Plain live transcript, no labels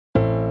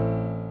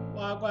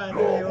Wagwan,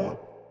 yo.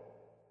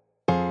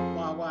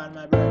 Wagwan,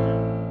 my brother.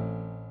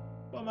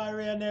 For my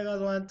real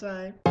niggas one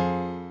time.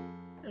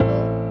 You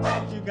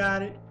know, you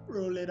got it.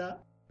 Roll it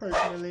up.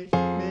 Personally,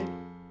 me,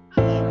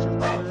 I like to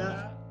roll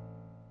up.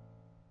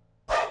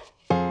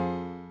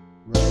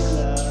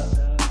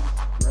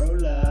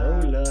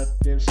 Roll up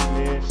them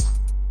splits.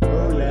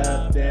 Roll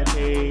up them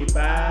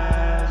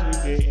 8-bars.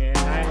 We getting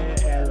higher,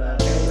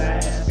 elevate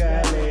like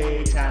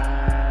escalators.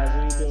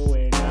 We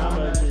doing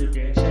numbers, you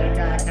can check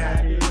our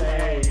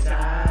calculators.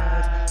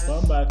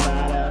 From a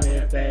cloud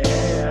if they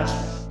hate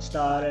us.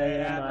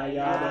 Started in my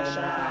yard,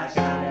 I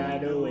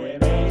kinda do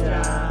it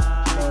major.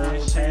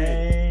 No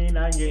pain,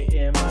 I'm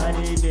getting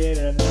money, did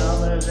the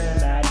numbers,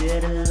 and I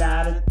did a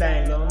lot of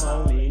things. I'm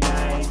only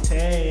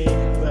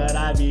 19, but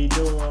I be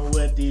doing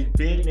what these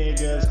big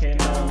niggas can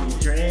only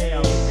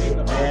dream.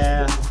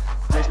 Yeah,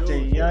 just a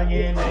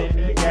youngin' in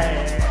the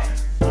game.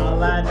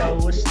 All I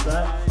know is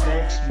stuff,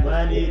 next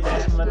money,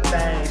 that's my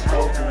thing.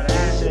 Smoking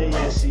Asher,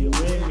 yeah, she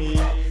with me.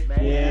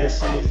 Yeah,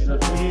 she's a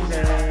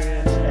pleaser.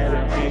 Instead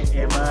of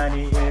getting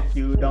money, if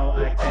you don't,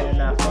 I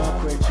cannot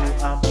fuck with you.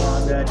 I'm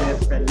on a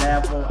different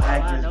level,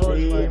 I just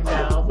beat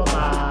down for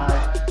mine.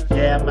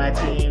 Yeah, my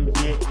team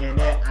getting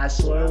it, I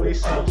swear we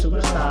some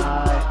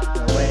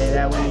superstars. The way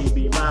that we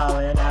be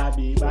ballin', I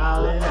be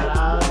ballin'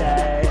 all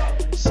day.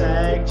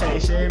 Sag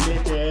chasing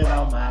bitches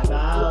on my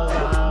balls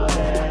all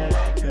day.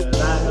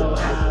 Cause I know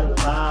how to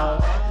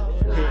ball,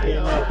 hitting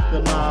up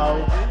the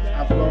mall.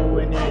 I'm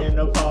flowing in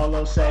the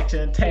POLO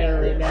section,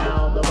 tearing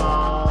down the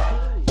mall.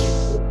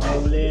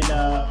 Rolling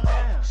up,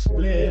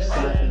 splits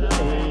like the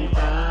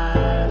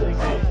 8-bars,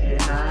 getting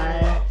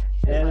high,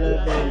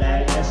 elevate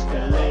like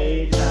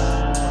escalators.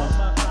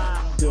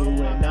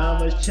 Doing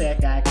numbers,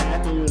 check our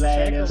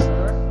calculators.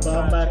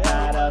 Bump my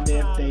bottom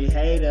if they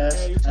hate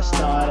us. I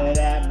started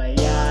at my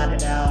yard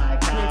and now I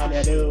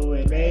kinda do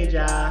it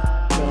major.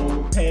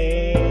 No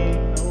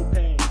pain, no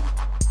pain.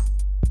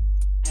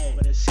 Hey,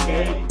 but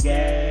escape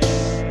gang.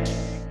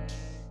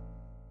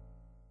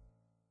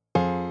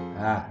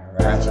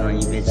 Raps on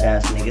you bitch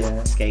ass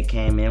niggas. Skate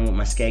came in with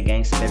my skate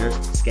gang spitters,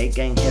 skate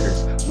gang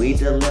hitters. We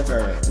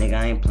deliver. Nigga,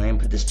 I ain't playing,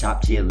 put this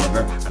chop to your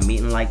liver. I'm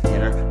eating like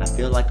dinner, I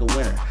feel like a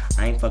winner.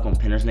 I ain't fucking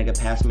pinners, nigga,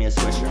 pass me a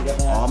swisher.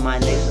 All my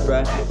niggas,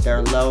 bruh,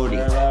 they're loady.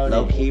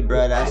 Low key,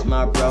 bruh, that's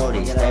my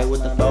brody. Stay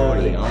with the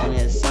 40 on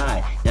his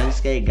side. Young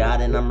skate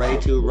god and I'm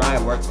ready to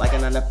ride. Work like a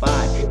 9 to 5.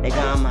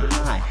 Nigga, I'm a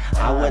high.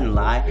 I wouldn't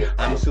lie,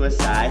 I'm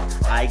suicide.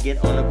 I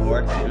get on the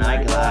board and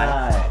I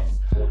glide.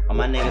 All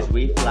my niggas,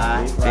 we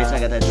fly. Bitch, I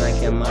got that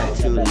drink in my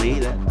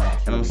 2-liter.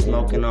 And I'm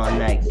smoking on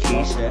that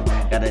Keisha.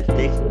 Got a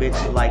thick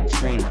bitch like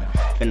Trina.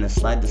 Finna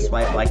slide the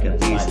swipe like a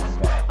Visa.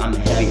 I'm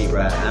heavy,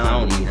 bruh, I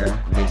don't eat her.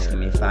 Bitch, give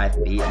me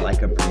 5 feet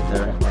like a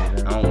breather.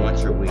 I don't want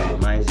your weed,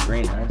 mine's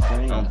greener.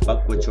 I don't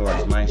fuck with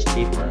yours, mine's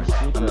cheaper.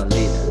 I'm a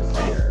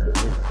leader.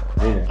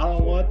 I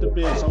don't want the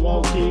bitch, I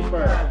won't keep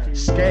her.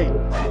 Skate,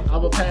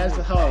 I'ma pass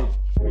the hoe.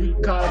 We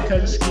call her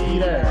cause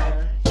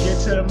Skeeter. Get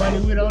to the money,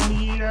 we don't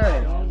need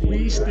her.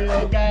 We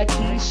still got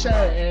Keisha,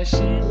 and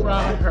she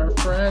brought her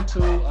friend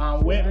too.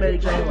 I'm with Mary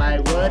Jane,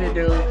 like what it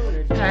do?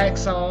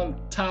 Packs on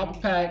top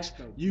of packs.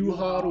 You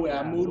hardware,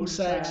 I move them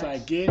sacks. I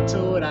get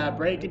to it, I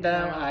break it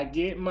down. I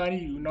get money,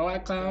 you know I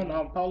clown.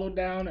 I'm POLO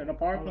down in the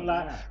parking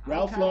lot.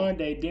 Ralph Lauren,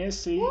 they didn't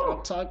see.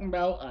 I'm talking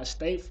about I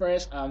stay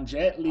fresh. I'm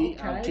Jet Li.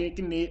 I'm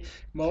kicking it.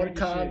 Mortal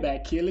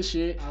Kombat, killing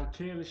shit. I'm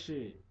killing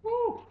shit.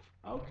 Woo.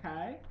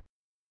 Okay.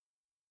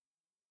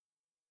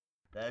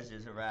 That's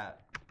just a rap.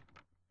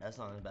 That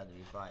song's about to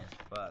be fire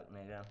as fuck,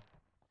 nigga.